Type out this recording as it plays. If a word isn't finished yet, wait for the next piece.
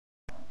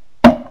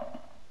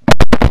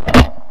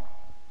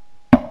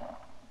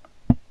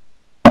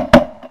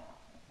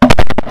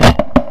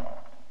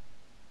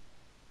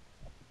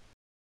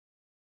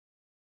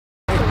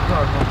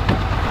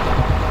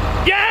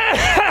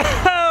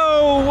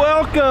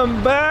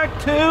Welcome back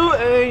to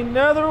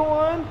another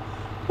one.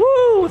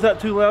 Woo! Was that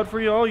too loud for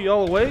y'all?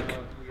 Y'all awake?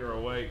 You're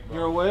awake. Bro.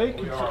 You're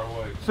awake? We are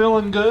awake.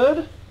 Feeling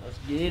good? Let's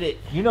get it.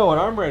 You know what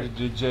I'm ready to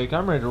do, Jake?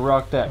 I'm ready to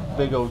rock that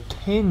big old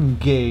 10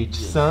 gauge,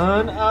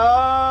 son.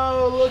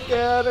 Oh, look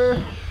at her.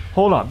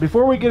 Hold on.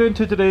 Before we get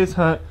into today's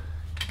hunt,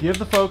 give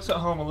the folks at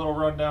home a little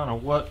rundown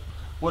on what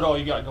all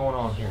you got going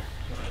on here.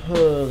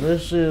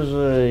 This is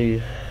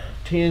a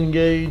 10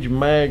 gauge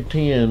Mag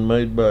 10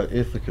 made by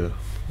Ithaca.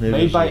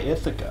 Made by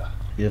Ithaca.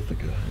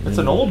 Ithaca. It's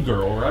an old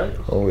girl, right?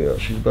 Oh yeah,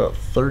 she's about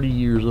 30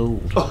 years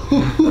old.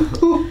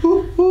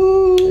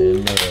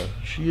 And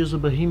she is a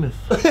behemoth.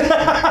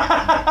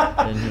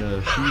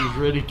 And she is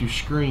ready to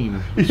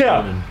scream.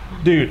 Yeah,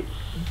 dude,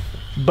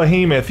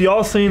 behemoth.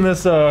 Y'all seen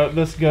this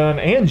this gun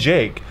and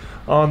Jake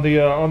on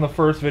the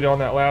first video on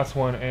that last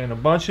one, and a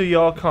bunch of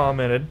y'all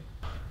commented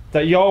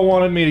that y'all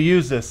wanted me to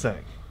use this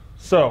thing.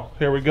 So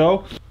here we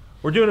go.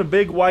 We're doing a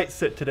big white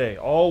sit today.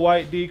 All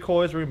white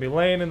decoys. We're gonna be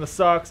laying in the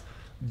socks.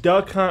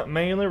 Duck hunt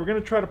mainly. We're gonna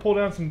try to pull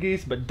down some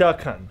geese, but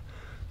duck hunting.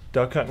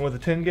 Duck hunting with a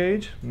 10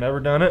 gauge. Never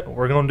done it.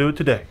 We're gonna do it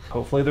today.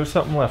 Hopefully there's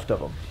something left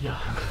of them. Yeah.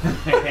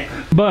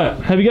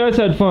 But have you guys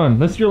had fun?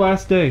 This is your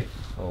last day.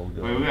 Oh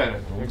God. We had a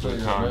good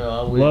time.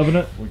 Loving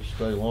it? We could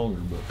stay longer,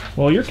 but.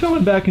 Well, you're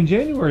coming back in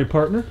January,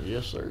 partner.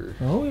 Yes, sir.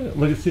 Oh yeah.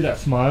 Look at see that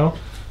smile.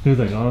 He's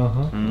like,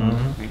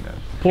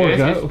 Poor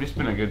guy. It's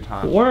been a good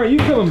time. Why aren't you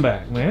coming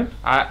back, man?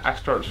 I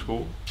start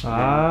school.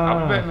 Ah.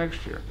 I'll be back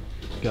next year.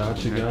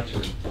 Gotcha.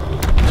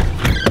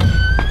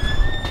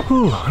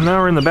 Whew,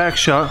 now we're in the back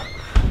shop.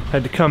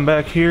 Had to come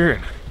back here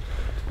and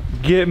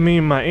get me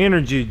my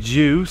energy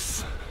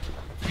juice.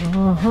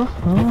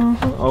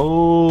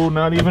 Oh,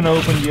 not even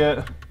opened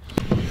yet.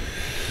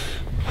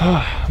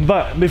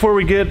 But before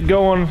we get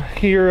going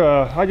here,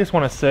 I just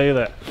want to say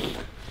that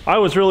I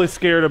was really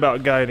scared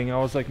about guiding. I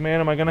was like, man,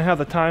 am I gonna have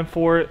the time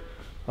for it?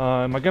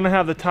 Am I gonna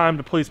have the time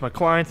to please my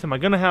clients? Am I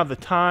gonna have the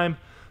time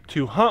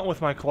to hunt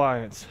with my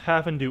clients,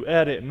 having to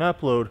edit and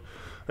upload?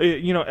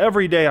 You know,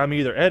 every day I'm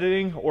either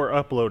editing or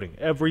uploading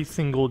every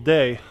single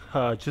day,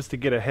 just to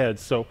get ahead.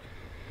 So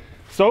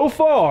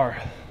far,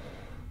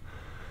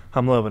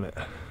 I'm loving it.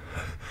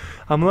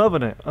 I'm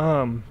loving it.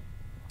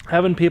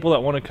 Having people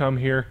that want to come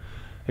here,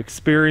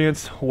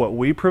 experience what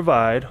we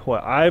provide,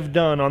 what I've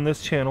done on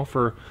this channel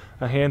for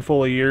a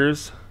handful of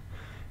years,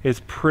 is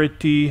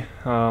pretty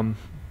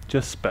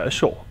just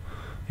special.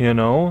 You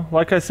know,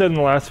 like I said in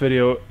the last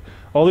video,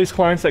 all these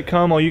clients that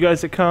come, all you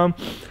guys that come,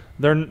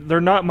 they're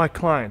not my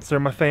clients, they're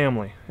my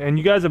family. And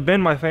you guys have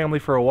been my family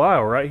for a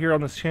while right here on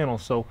this channel.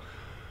 So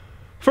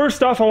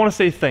first off, I want to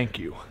say thank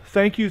you.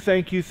 Thank you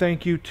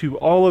to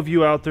all of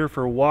you out there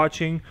for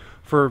watching,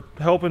 for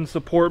helping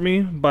support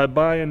me by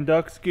buying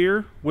DUX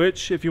gear,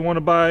 which if you want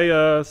to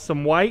buy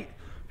some white,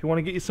 if you want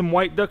to get you some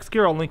white DUX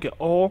gear, I'll link it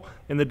all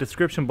in the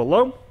description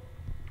below.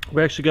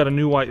 We actually got a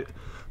new white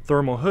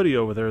thermal hoodie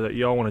over there that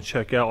y'all want to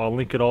check out. I'll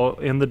link it all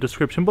in the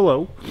description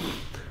below.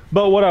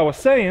 But what I was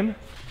saying,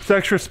 it's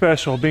extra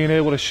special being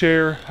able to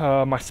share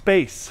my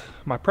space,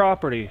 my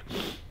property,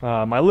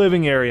 my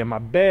living area, my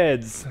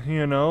beds,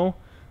 you know,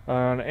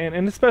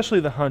 and especially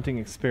the hunting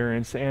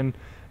experience, and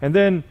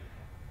then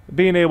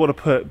being able to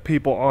put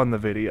people on the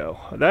video.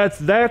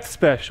 That's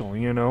special,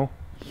 you know.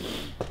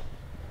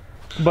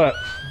 But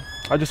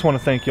I just want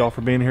to thank y'all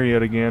for being here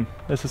yet again.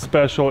 This is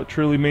special. It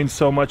truly means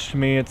so much to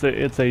me.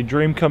 It's a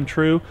dream come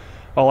true.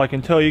 All I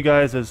can tell you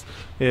guys is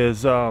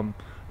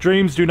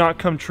dreams do not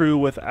come true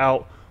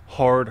without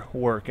hard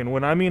work. And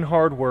when I mean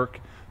hard work,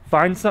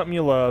 find something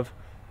you love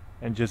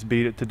and just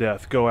beat it to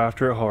death. Go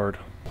after it hard.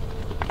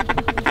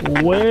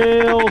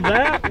 Well,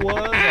 that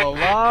was a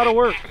lot of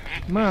work.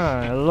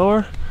 My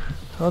Lord.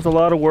 That was a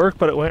lot of work,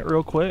 but it went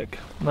real quick.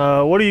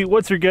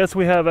 What's your guess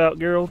we have out,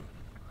 Gerald?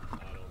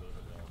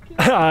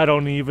 I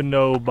don't even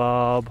know,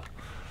 Bob.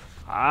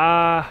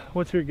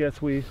 What's your guess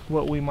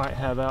what we might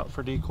have out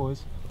for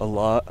decoys? A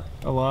lot.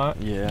 A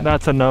lot? Yeah.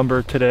 That's a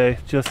number today,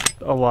 just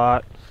a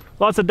lot.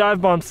 Lots of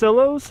dive bomb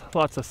silos,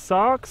 lots of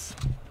socks,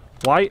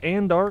 white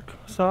and dark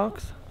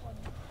socks.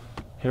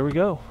 Here we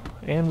go.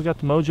 And we got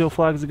the mojo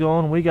flags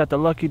going. We got the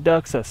lucky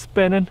ducks that's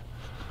spinning.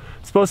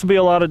 It's supposed to be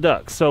a lot of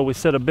ducks, so we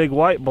set a big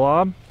white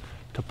blob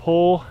to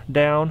pull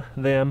down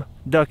them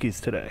duckies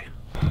today.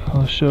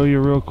 I'll show you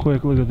real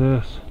quick. Look at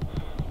this.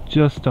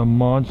 Just a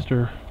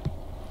monster.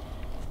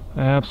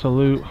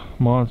 Absolute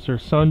monster.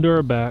 Sun to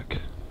our back.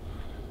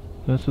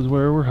 This is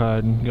where we're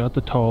hiding. Got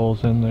the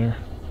talls in there.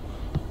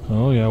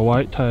 Oh yeah,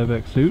 white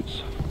Tyvek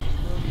suits.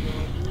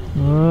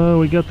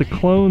 We got the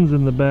clones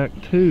in the back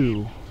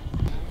too.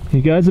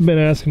 You guys have been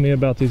asking me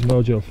about these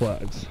mojo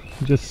flags.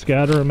 Just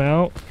scatter them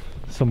out.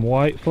 Some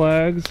white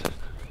flags,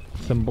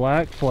 some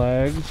black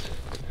flags,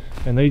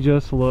 and they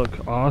just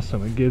look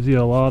awesome. It gives you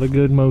a lot of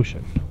good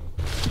motion.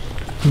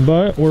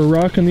 But we're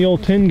rocking the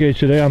old 10 gauge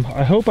today.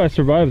 I hope I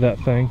survived that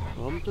thing.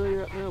 I'm gonna tell you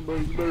right now,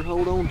 buddy, you better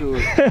hold on to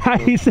it.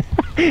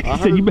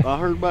 I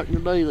heard back in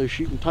the day they're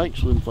shooting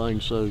tanks with them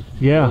things, so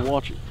yeah,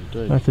 watch it.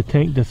 That's a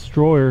tank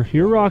destroyer.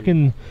 You're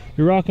rocking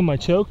my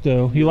choke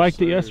though. You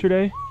liked it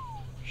yesterday?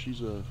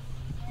 She's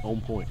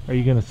on point. Are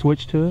you gonna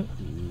switch to it?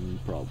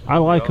 probably. I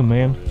like him,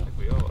 man. I think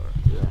we all are.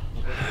 Yeah.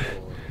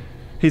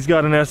 He's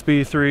got an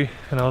SB3,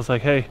 and I was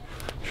like, hey,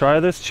 try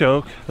this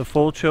choke, the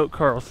full choke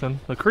Carlson,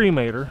 the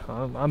cremator.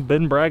 I've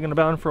been bragging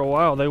about them for a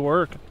while. They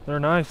work. They're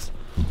nice.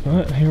 All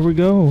right, here we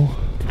go.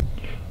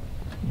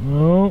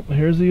 Oh,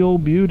 here's the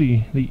old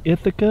beauty, the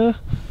Ithaca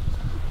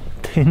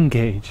 10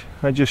 gauge.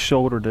 I just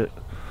shouldered it.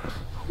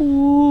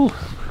 Ooh,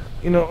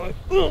 you know,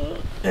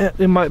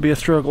 it might be a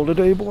struggle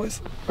today,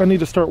 boys. I need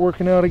to start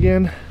working out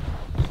again.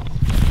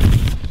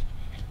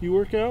 You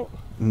work out?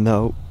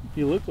 No.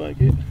 You look like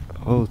it.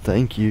 Oh,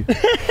 thank you.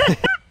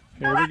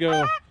 Here we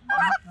go.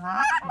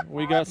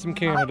 We got some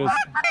Canadas.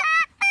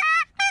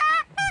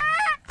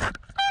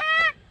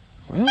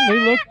 Well, they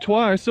looked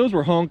twice. Those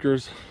were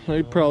honkers.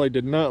 They probably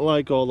did not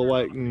like all the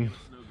whiting.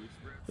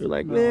 They're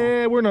like,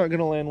 nah, we're not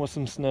gonna land with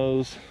some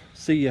snows.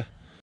 See ya.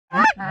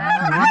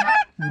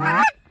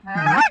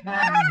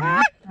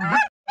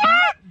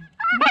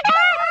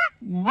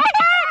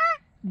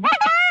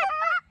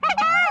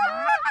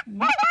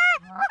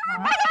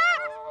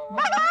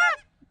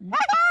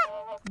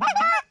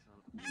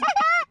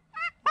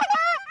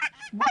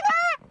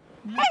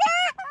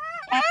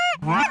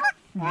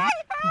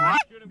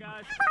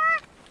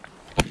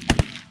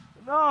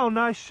 Oh,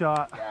 nice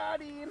shot.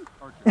 Got him.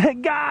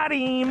 Got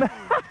him.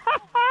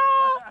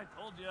 I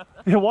told you.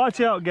 Yeah, watch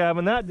out,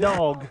 Gavin. That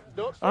dog,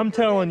 I'm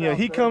telling you,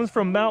 he comes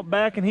from Mount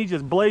Back and he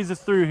just blazes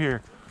through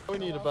here. We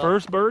need about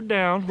First bird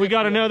down. We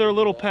got another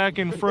little pack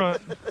in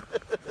front.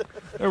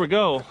 There we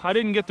go. I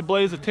didn't get to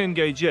blaze a 10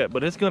 gauge yet,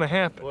 but it's gonna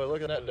happen. Boy,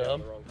 look at that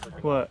dumb.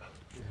 What?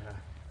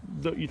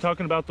 You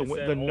talking about the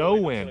no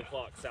wind?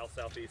 South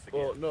southeast again.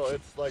 Well, no,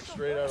 it's like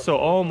straight out. So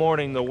all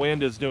morning the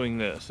wind is doing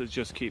this. It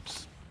just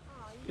keeps.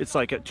 It's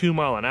like at 2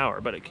 miles an hour,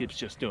 but it keeps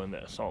just doing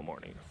this all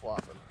morning.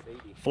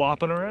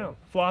 Flopping around,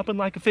 flopping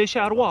like a fish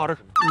out of water.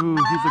 Ooh,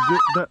 he's a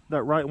good.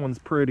 That right one's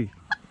pretty.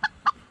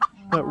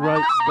 That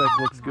right speck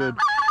looks good.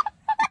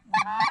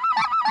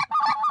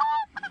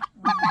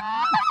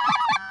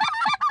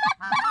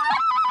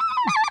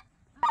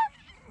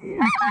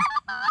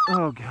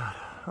 Oh God,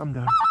 I'm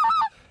done.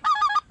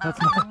 That's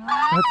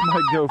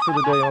my go for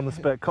the day on the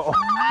spec call.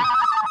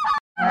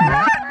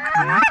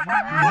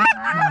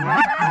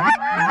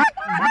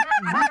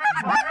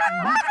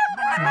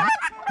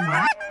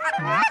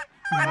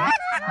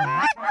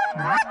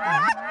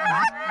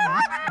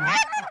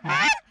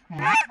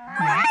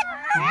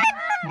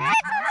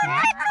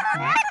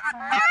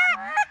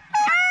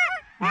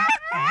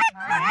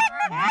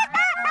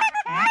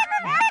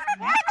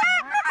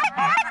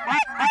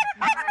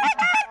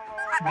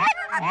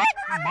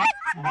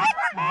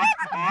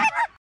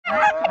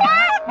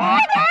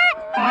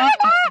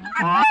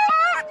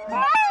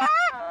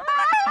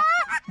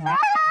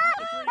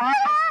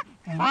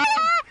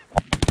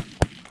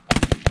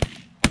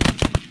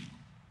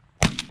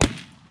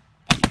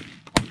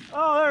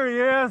 Oh, there he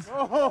is.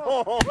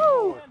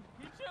 Oh.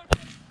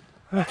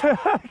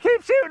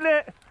 Keep shooting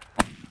it.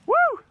 Woo!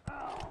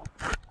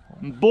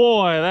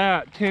 Boy,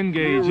 that 10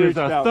 gauge is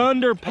a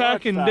thunder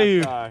packing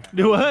dude.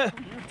 Do what?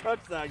 You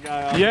touched that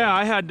guy. Yeah,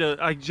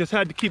 I just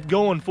had to keep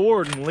going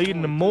forward and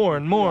leading him more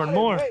and more and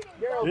more.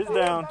 He's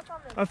down.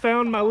 I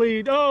found my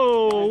lead.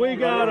 Oh, we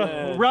got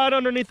a right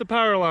underneath the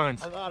power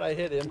lines. I thought I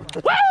hit him.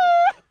 Woo!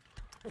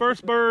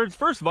 First birds,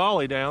 first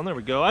volley down. There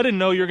we go. I didn't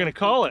know you were gonna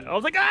call it. I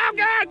was like, oh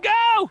God,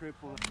 go!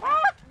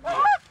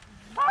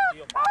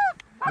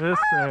 This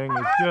thing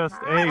is just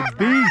a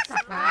beast.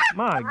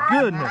 My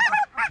goodness.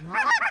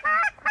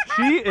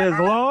 She is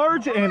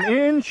large and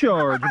in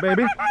charge,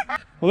 baby.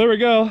 Well, there we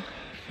go.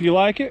 If you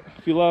like it,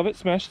 if you love it,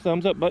 smash the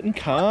thumbs up button.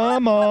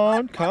 Come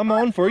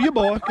on for you,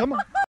 boy. Come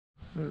on.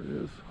 There it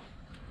is.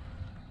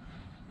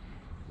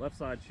 Left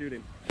side, shoot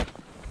him.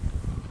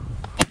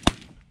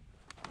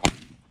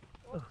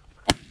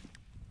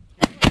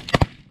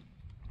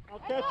 I'll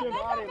catch him.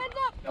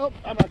 Oh,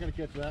 I'm not gonna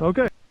catch that.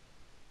 Okay.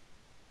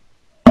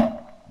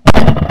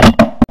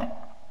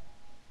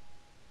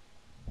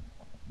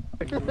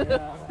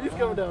 He's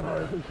coming down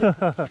hard.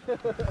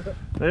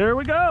 There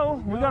we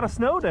go. We got a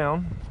snow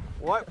down.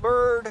 White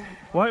bird.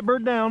 White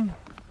bird down.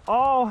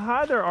 Oh,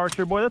 hi there,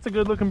 Archer boy. That's a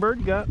good looking bird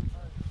you got.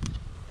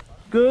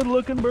 Good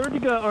looking bird you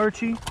got,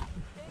 Archie.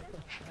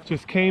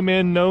 Just came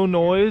in, no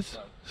noise.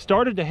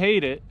 Started to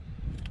hate it.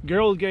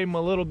 Gerald gave him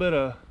a little bit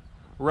of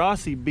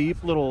Rossi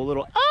beep,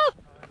 little ah!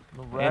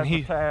 And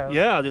he,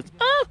 yeah, just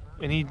ah!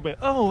 And he went,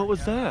 oh, what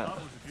was that?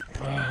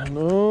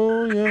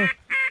 Oh, yeah.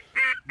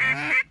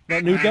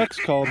 That new DUX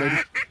call, baby.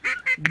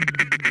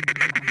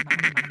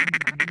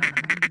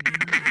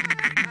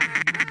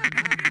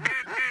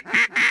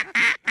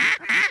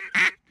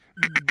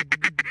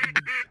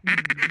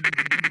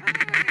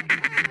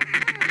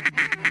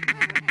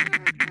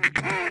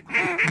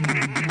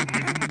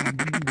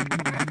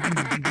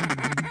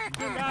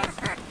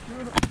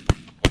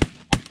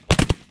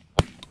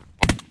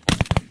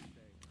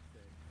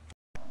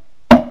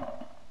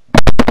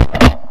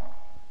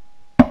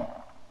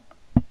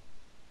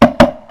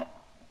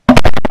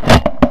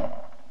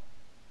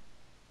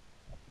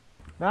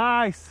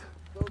 Nice.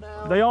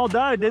 They all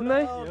died, didn't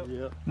they?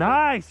 Yep.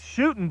 Nice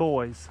shooting,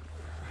 boys.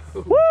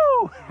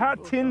 Woo!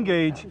 Hot 10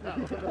 gauge.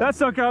 That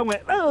sucker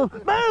went, oh,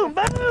 boom,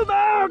 boom,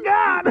 oh,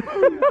 God!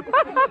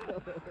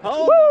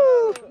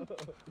 Woo!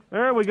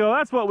 There we go.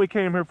 That's what we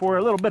came here for.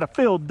 A little bit of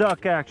field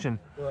duck action.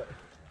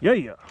 Yeah,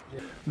 yeah.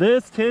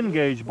 This 10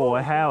 gauge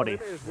boy, howdy.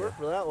 Work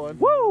for that one.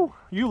 Woo!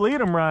 You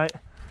lead them right.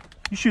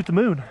 You shoot the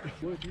moon.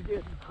 Well, if you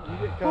get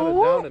kind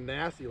of down and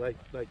nasty, like,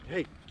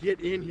 hey, get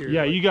in here.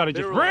 Yeah, like, you got to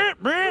just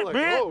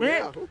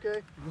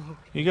okay.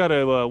 You got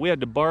to. We had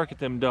to bark at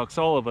them ducks.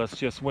 All of us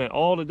just went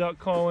all to duck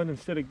calling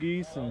instead of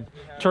geese, and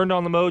turned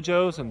on the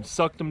mojos and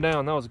sucked them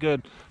down. That was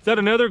good. Is that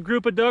another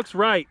group of ducks?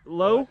 Right,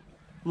 low,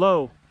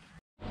 low.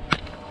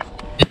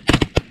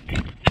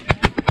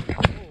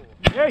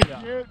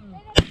 Yeah.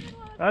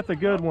 That's a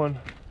good one.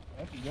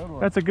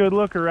 That's a good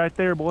looker right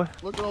there, boy.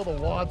 Look at all the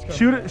wads coming.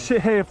 Shoot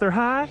it. Hey, if they're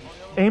high,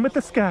 aim at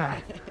the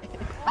sky.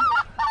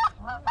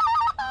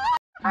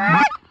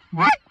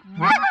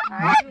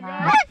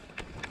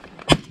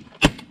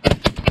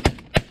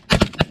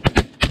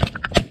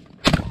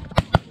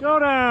 Go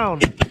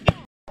down.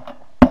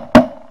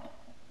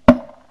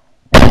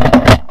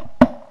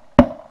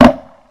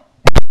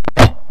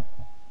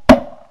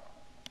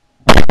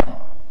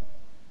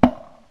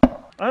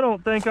 I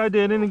don't think I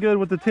did any good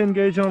with the 10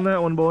 gauge on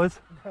that one, boys.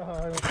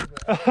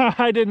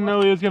 I didn't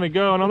know he was gonna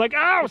go, and I'm like,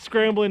 oh,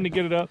 scrambling to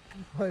get it up.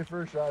 My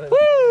first shot.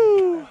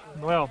 Woo!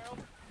 Well,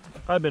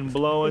 I've been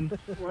blowing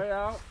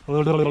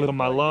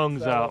my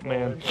lungs out,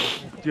 man.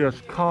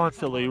 Just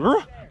constantly,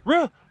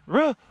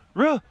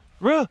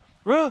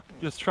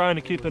 just trying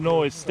to keep the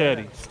noise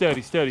steady.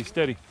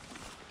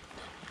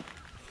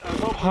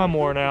 I'm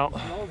worn out.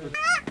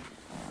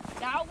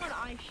 That one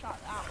I shot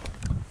out.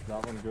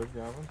 That one good,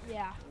 Gavin?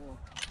 Yeah.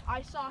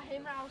 I saw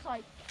him and I was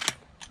like...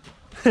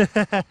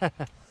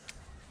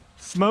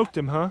 Smoked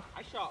him, huh?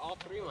 I shot all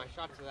three of my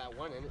shots to that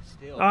one and it's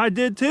still I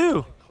did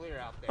too. clear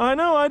out there. I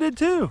know, I did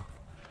too.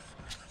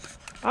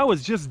 I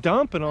was just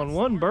dumping on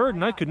one bird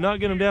and I could not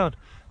get him down.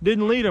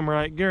 Didn't lead him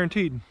right,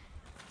 guaranteed.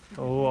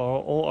 Oh,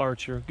 old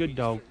Archer, good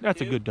dog.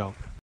 That's a good dog.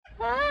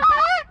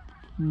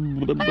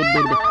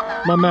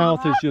 My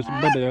mouth is just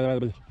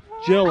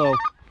jello.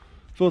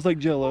 Feels like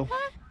jello.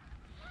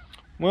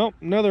 Well,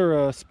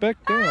 another speck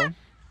down.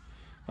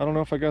 I don't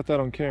know if I got that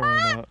on camera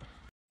or not.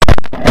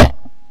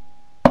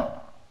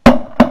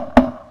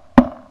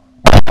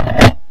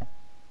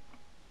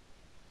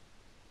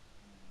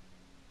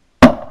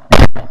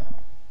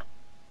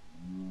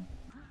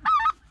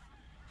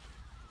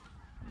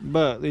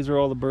 But these are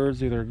all the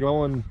birds either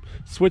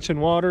switching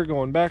water,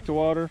 going back to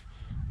water,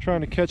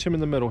 trying to catch them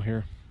in the middle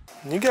here.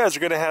 You guys are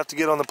gonna have to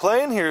get on the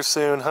plane here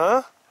soon,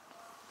 huh?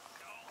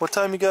 What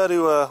time you got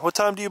to, what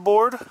time do you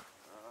board?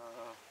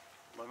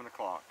 11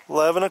 o'clock.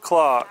 11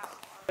 o'clock.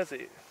 That's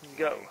it. You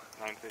go.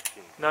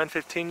 9:15.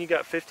 9:15, you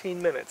got 15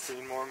 minutes.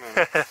 15 more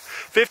minutes.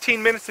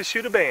 15 minutes to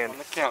shoot a band. On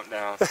the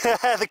countdown.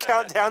 The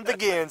countdown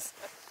begins.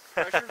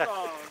 Pressure's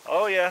on.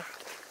 Oh yeah.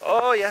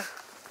 Oh yeah.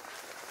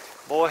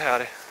 Boy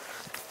howdy.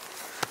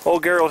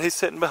 Old Gerald, he's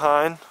sitting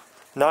behind,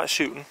 not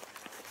shooting.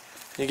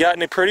 You got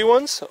any pretty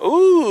ones?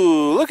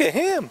 Ooh, look at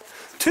him.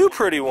 Two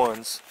pretty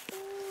ones.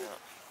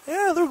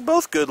 Yeah, they're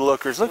both good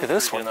lookers. Look at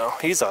this one though.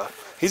 He's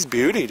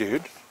beauty,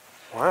 dude.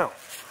 Wow.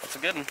 That's a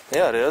good one.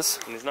 Yeah, it is.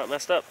 And he's not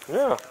messed up.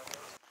 Yeah.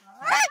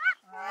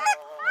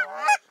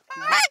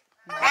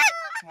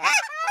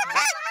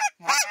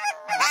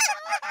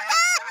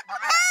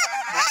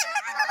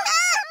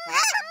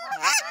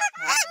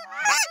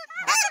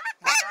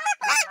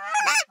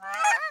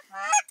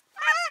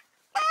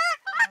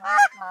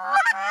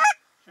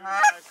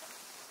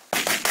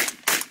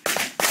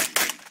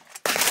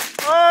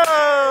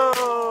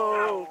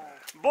 Oh!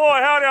 Boy,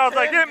 howdy, I was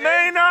like, it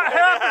may not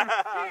happen.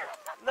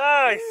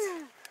 Nice.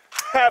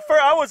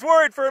 I was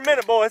worried for a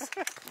minute, boys.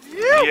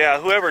 Yeah,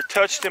 whoever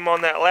touched him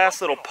on that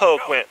last little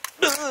poke went.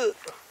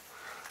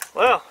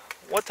 Well,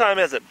 what time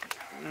is it?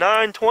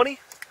 9:20?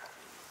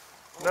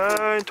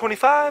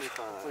 9:25?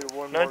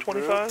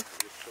 9:25?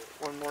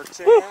 One more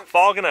chance. Woo,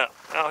 fogging up.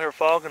 Out here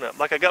fogging up.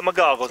 Like I got my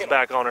goggles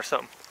back on or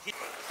something.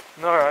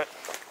 Alright.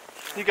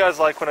 You guys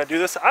like when I do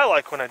this? I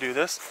like when I do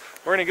this.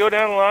 We're going to go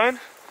down the line.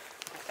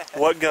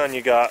 What gun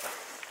you got?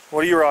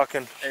 What are you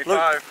rocking? A5.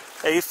 Look,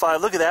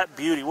 A5. Look at that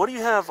beauty. What do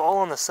you have all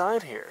on the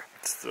side here?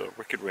 It's the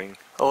Wicked Wing.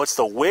 Oh, it's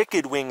the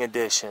Wicked Wing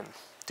edition.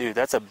 Dude,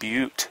 that's a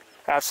beaut.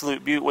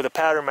 Absolute beaut with a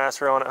pattern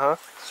master on it, huh?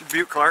 It's a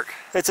Butte Clark.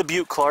 It's a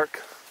Butte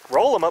Clark.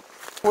 Roll them up.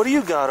 What do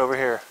you got over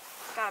here?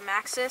 Got a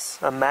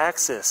Maxis. A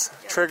Maxis.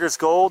 Yep. Triggers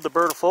gold, the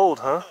bird will fold,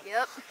 huh?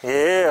 Yep.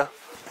 Yeah.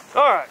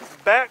 Alright,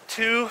 back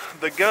to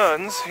the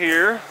guns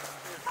here.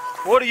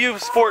 What are you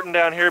sporting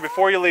down here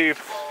before you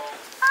leave?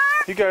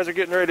 You guys are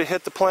getting ready to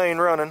hit the plane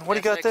running. What do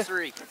you got there?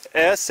 SX3.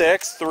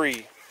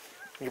 SX3.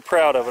 You're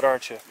proud of it,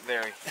 aren't you?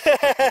 Very.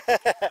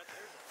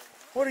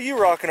 What are you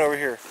rocking over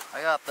here?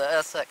 I got the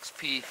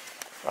SXP.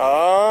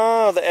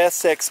 Ah, the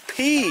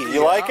SXP.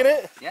 You liking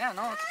it? Yeah,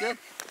 no, it's good.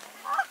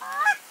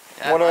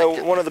 Yeah,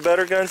 One of the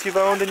better guns you've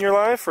owned in your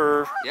life,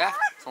 or? Yeah,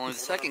 it's only the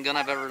second gun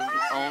I've ever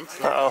owned.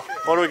 So. Uh-oh.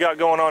 What do we got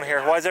going on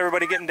here? Why is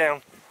everybody getting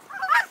down?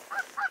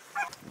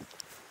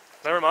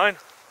 Never mind.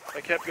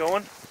 I kept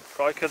going.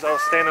 Probably because I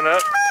was standing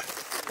up.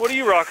 What are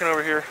you rocking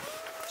over here?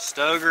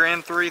 Stoger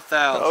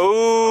N3000.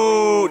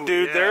 Oh,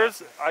 dude, yeah.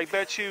 there's, I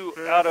bet you,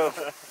 out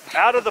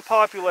of the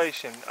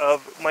population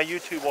of my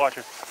YouTube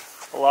watchers,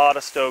 a lot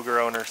of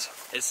Stoger owners.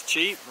 It's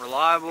cheap,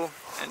 reliable,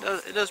 and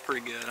it does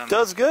pretty good. I mean,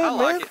 Does good, I man.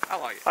 like it. I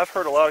like it. I've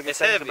heard a lot of good It's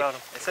things heavy. about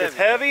them. It's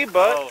heavy,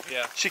 but oh,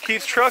 yeah. she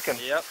keeps trucking.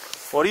 Yep.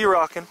 What are you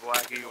rocking?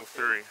 Black Eagle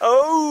 3.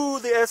 Oh,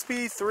 the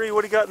SB3.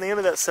 What do you got in the end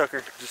of that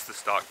sucker? Just the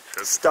stock.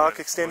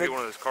 Stock extended? We'll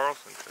get one of those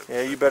Carlson.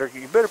 Yeah, you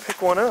better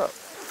pick one up.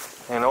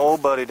 And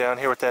old buddy down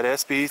here with that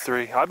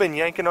SB3. I've been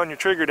yanking on your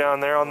trigger down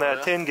there on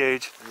that 10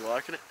 gauge. You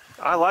liking it?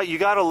 I like, you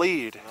got to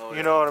lead. Oh, you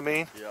yeah. know what I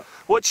mean? Yeah.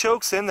 What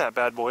choke's in that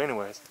bad boy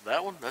anyways?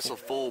 That one? That's a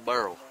full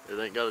barrel. It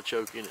ain't got a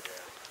choke in it.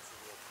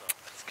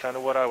 It's kind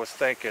of what I was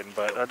thinking,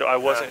 but I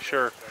wasn't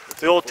sure.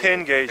 The old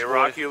 10 gauge. They boy.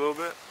 rock you a little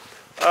bit?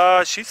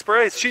 She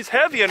sprays. She's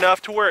heavy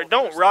enough to where it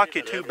don't rock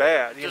you too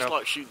bad. You Just know.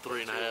 like shooting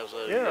 3.5s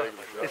out of a Yeah. regular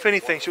shot. If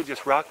anything, she'll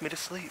just rock me to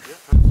sleep.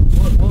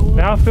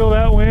 Now feel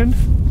that wind?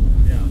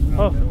 Yeah.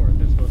 Oh.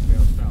 It's supposed to be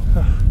on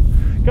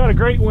south. Got a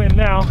great wind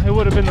now. It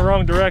would have been the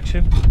wrong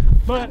direction,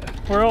 but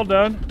we're all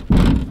done.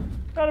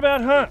 Not a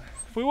bad hunt.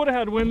 If we would have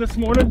had wind this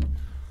morning,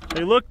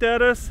 they looked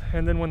at us,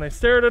 and then when they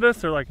stared at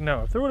us, they're like,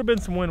 no. If there would have been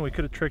some wind, we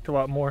could have tricked a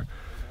lot more.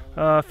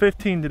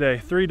 15 today,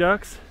 3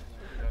 ducks.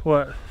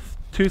 What,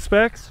 2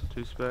 specks?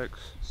 2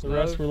 specs. The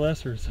rest were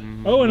lessers.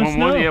 Oh, and a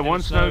snow. Yeah,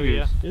 one snow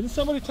goose. Isn't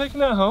somebody taking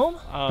that home?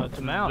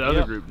 To mount. The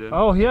other group did.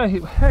 Oh yeah,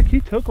 heck,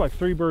 he took like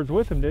 3 birds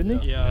with him, didn't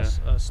he? Yeah,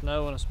 a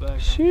snow and a speck.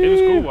 Shoot. It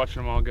was cool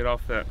watching them all get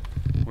off that,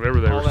 whatever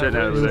they were All that sitting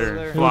over roof there,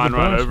 there. flying It was a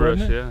right bunch, over us.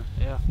 wasn't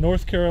Yeah.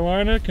 North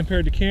Carolina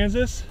compared to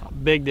Kansas.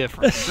 Big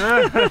difference.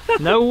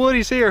 No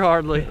woodies here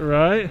hardly.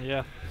 Right.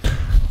 Yeah.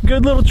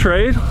 Good little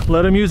trade.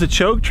 Let him use a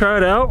choke, try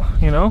it out.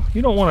 You know,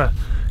 you don't want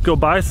to go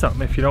buy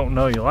something if you don't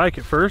know you like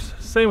it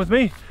first. Same with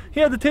me. He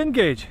had the 10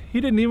 gauge.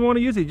 He didn't even want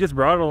to use it. He just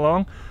brought it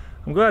along.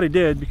 I'm glad he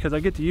did because I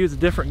get to use a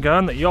different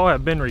gun that y'all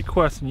have been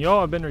requesting.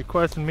 Y'all have been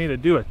requesting me to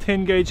do a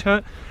 10 gauge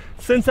hunt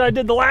since I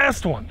did the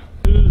last one.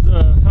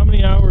 How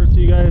many hours do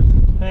you guys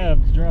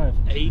have to drive?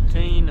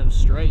 18 of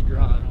straight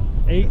drive.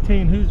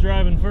 18. Who's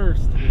driving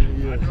first?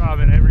 I'm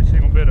driving every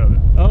single bit of it.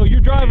 Oh, you're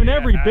driving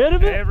every bit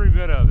of it? Every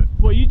bit of it.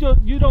 Well, you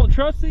don't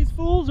trust these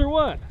fools or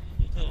what?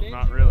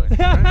 Not really.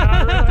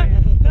 Not really.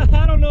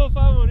 I don't know if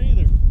I would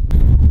either.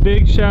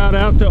 Big shout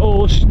out to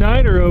old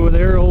Schneider over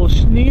there, old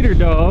Schneider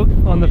dog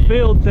on the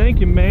field.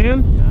 Thank you,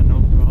 man. Yeah, no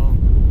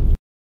problem.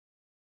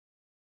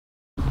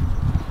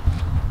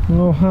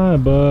 Oh, hi,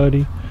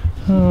 buddy.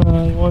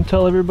 Hi. You want to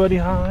tell everybody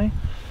hi?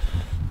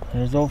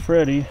 There's old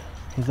Freddy.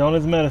 He's on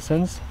his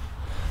medicines.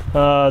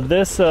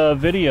 This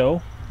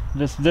video,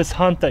 this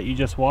hunt that you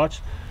just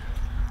watched,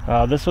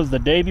 this was the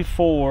day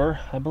before.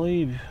 I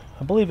believe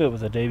it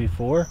was the day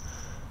before.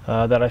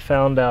 That I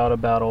found out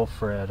about old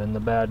Fred and the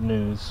bad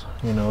news,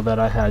 you know, that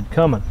I had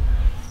coming.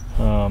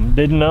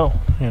 Didn't know,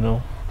 you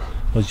know,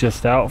 was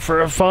just out for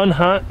a fun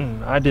hunt,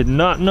 and I did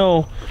not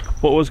know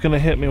what was going to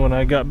hit me when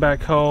I got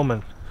back home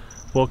and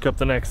woke up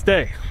the next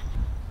day.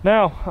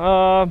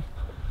 Now,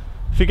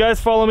 if you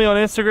guys follow me on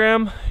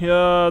Instagram,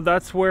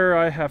 that's where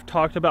I have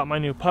talked about my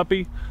new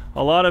puppy.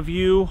 A lot of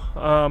you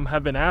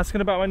have been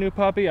asking about my new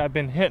puppy. I've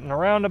been hitting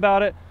around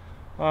about it.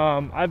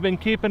 I've been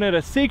keeping it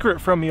a secret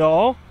from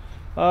y'all.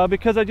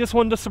 Because I just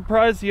wanted to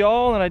surprise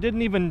y'all, and I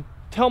didn't even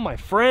tell my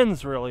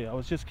friends really. I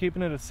was just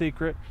keeping it a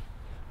secret.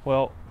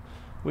 Well,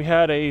 we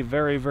had a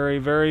very, very,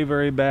 very,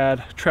 very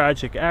bad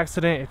tragic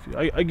accident.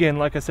 Again,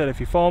 like I said,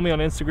 if you follow me on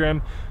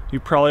Instagram, you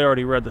probably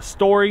already read the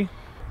story.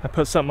 I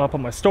put something up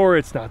on my story.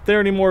 It's not there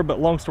anymore, but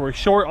long story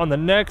short, on the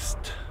next,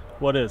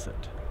 what is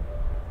it?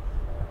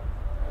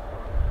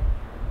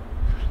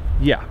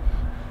 Yeah,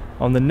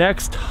 on the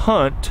next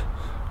hunt,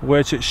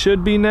 which it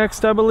should be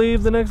next, I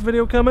believe, the next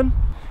video coming.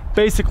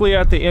 Basically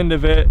at the end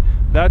of it,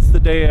 that's the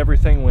day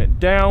everything went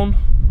down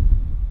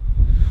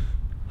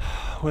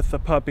with the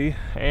puppy,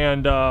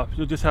 and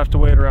you'll just have to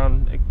wait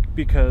around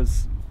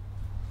because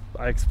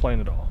I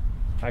explain it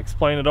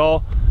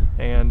all.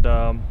 And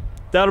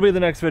that'll be the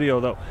next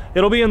video though.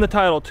 It'll be in the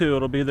title too.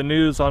 It'll be the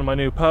news on my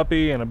new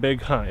puppy and a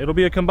big hunt. It'll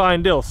be a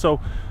combined deal, so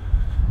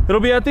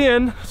it'll be at the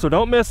end, so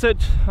don't miss it.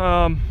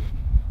 My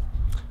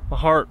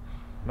heart,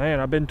 man,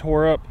 I've been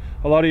tore up.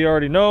 A lot of you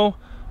already know.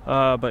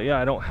 But yeah,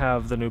 I don't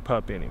have the new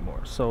puppy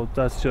anymore, so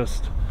that's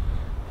just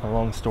a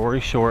long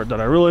story short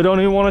that I really don't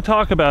even want to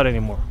talk about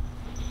anymore.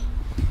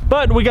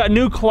 But we got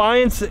new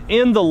clients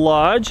in the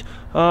lodge.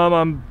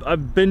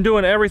 I've been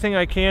doing everything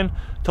I can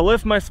to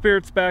lift my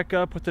spirits back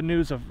up with the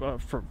news of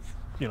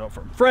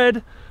from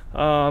Fred,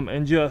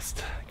 and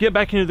just get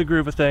back into the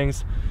groove of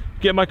things,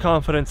 get my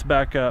confidence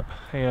back up,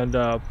 and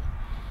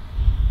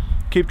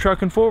keep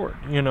trucking forward.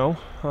 You know,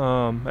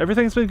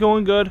 everything's been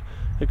going good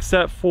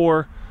except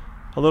for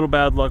a little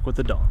bad luck with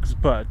the dogs,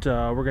 but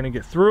we're gonna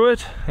get through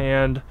it,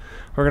 and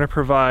we're gonna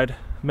provide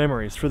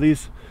memories for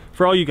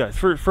all you guys,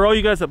 for all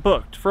you guys that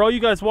booked, for all you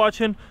guys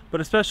watching, but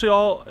especially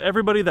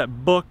everybody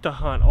that booked a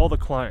hunt, all the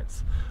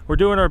clients. We're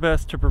doing our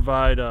best to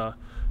provide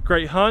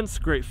great hunts,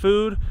 great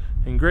food,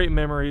 and great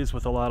memories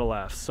with a lot of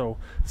laughs. So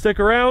stick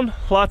around,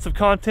 lots of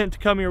content to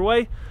come your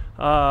way.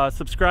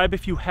 Subscribe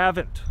if you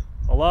haven't.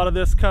 A lot of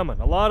this coming.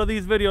 A lot of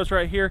these videos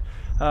right here.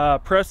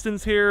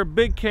 Preston's here,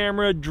 big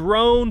camera,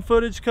 drone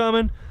footage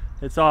coming.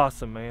 It's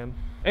awesome, man.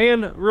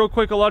 And real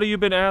quick, a lot of you have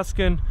been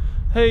asking,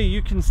 hey,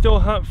 you can still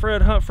hunt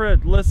Fred, hunt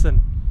Fred.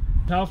 Listen,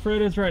 how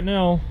Fred is right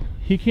now,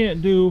 he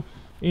can't do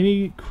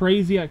any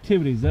crazy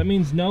activities. That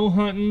means no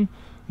hunting,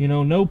 you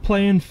know, no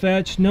playing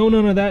fetch, no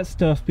none of that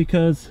stuff,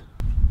 because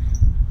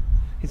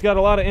he's got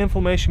a lot of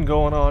inflammation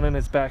going on in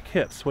his back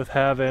hips with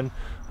having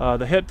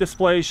the hip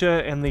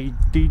dysplasia and the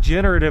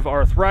degenerative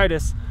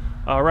arthritis.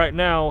 Right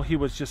now, he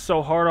was just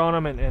so hard on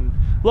him, and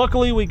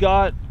luckily we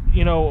got,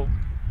 you know,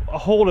 a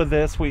hold of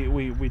this.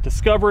 We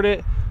discovered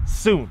it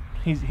soon.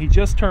 He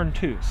just turned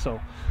 2,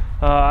 so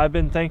I've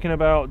been thinking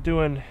about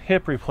doing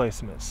hip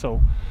replacements.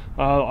 So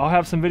I'll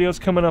have some videos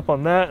coming up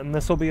on that, and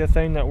this will be a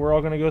thing that we're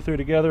all going to go through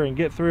together and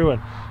get through,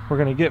 and we're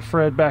going to get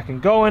Fred back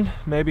and going.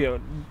 Maybe it'll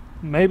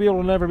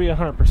never be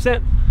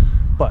 100%,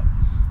 but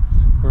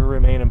we're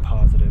remaining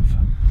positive.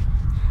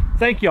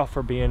 Thank y'all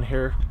for being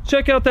here.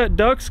 Check out that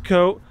DUX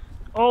coat.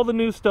 All the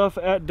new stuff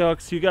at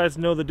DUX. You guys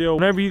know the deal.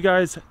 Whenever you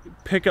guys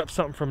pick up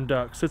something from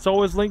DUX, it's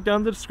always linked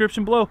down in the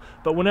description below,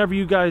 but whenever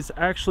you guys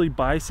actually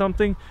buy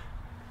something,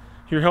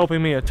 you're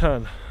helping me a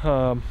ton.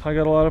 I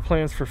got a lot of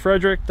plans for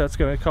Frederick. That's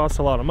going to cost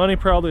a lot of money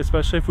probably,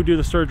 especially if we do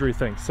the surgery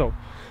thing. So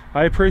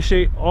I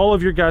appreciate all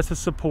of your guys'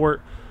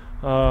 support.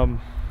 You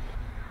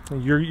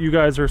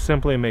guys are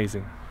simply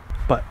amazing.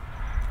 But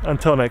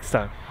until next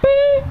time.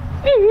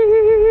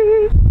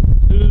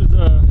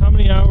 How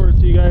many hours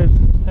do you guys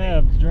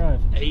have to drive?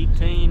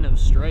 18 of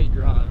straight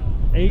drive.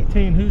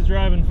 18. Who's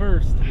driving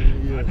first?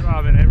 I'm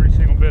driving every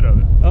single bit of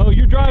it. Oh,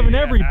 you're driving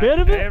every bit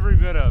of it? Every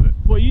bit of it.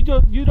 Well, you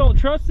don't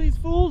trust these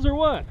fools or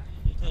what?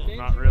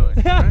 Not really.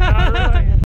 Not really.